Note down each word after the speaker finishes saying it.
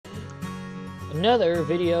Another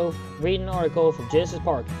video reading an article from Genesis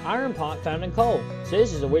Park. Iron pot found in coal. So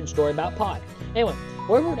this is a weird story about pot. Anyway,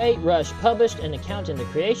 Woodward A. Rush published an account in the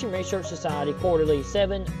Creation Research Society Quarterly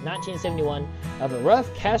 7, 1971 of a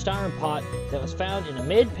rough cast iron pot that was found in a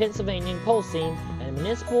mid-Pennsylvania coal seam at a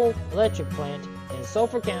municipal electric plant in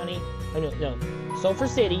Sulphur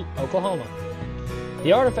City, Oklahoma.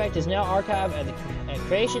 The artifact is now archived at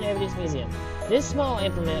Creation Evidence Museum. This small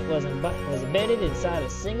implement was embedded inside a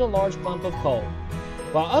single large clump of coal.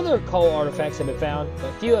 While other coal artifacts have been found,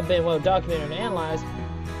 but few have been well documented and analyzed,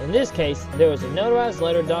 in this case, there was a notarized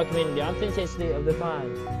letter documenting the authenticity of the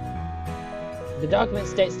find. The document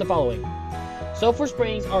states the following. Sulphur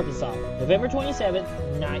Springs, Arkansas, November 27,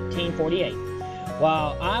 1948.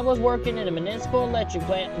 While I was working in a municipal electric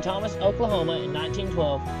plant in Thomas, Oklahoma in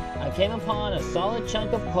 1912, I came upon a solid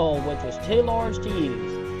chunk of coal which was too large to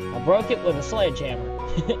use. I broke it with a sledgehammer.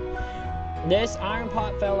 This iron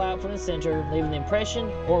pot fell out from the center, leaving the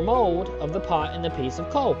impression or mold of the pot in a piece of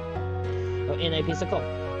coal.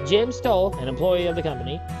 Jim Stoll, an employee of the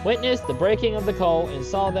company, witnessed the breaking of the coal and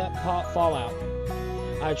saw that pot fall out.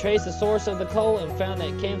 I traced the source of the coal and found that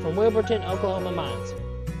it came from Wilburton, Oklahoma mines.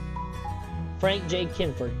 Frank J.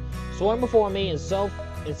 Kinford, sworn before me in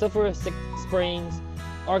Sulphur Springs,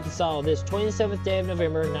 Arkansas, this 27th day of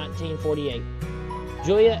November, 1948.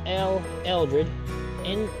 Julia L. Eldred,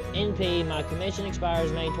 NP, my commission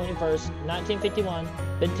expires May 21st, 1951,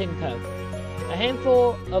 Benton Co. A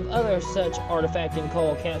handful of other such artifact in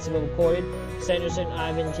coal accounts have been recorded. Sanderson,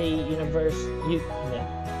 Ivan T.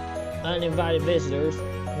 Uninvited Visitors,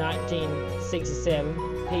 1967,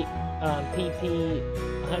 pp.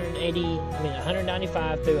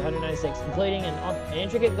 195 through 196, including an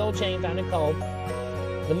intricate gold chain found in coal.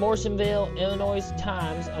 The Morrisonville, Illinois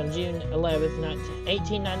Times on June 11,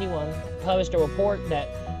 1891 published a report that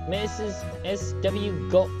Mrs. S.W.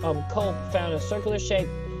 Culp found a circular-shaped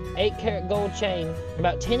 8-carat gold chain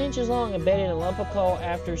about 10 inches long embedded in a lump of coal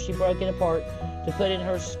after she broke it apart to put in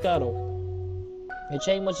her scuttle. The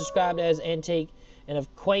chain was described as antique and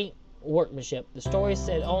of quaint workmanship. The story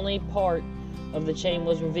said only part of the chain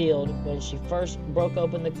was revealed when she first broke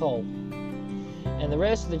open the coal, and the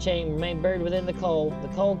rest of the chain remained buried within the coal. The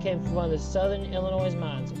coal came from one of the southern Illinois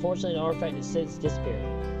mines. Unfortunately, the artifact has since disappeared.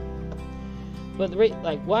 But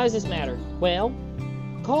why does this matter? Well,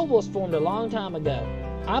 coal was formed a long time ago.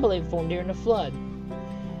 I believe it formed during the flood,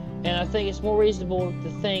 and I think it's more reasonable to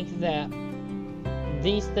think that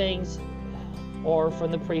these things are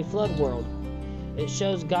from the pre-flood world. It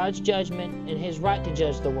shows God's judgment and His right to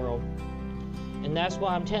judge the world. And that's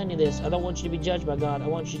why I'm telling you this. I don't want you to be judged by God. I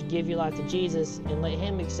want you to give your life to Jesus and let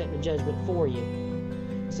Him accept the judgment for you.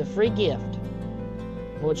 It's a free gift.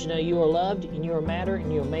 I want you to know you are loved and you are matter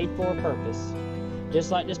and you are made for a purpose. Just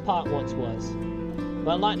like this pot once was.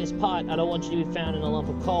 But unlike this pot, I don't want you to be found in a lump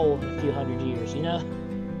of coal in a few hundred years, you know?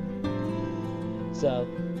 So,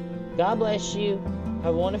 God bless you.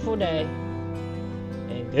 Have a wonderful day.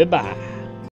 And goodbye.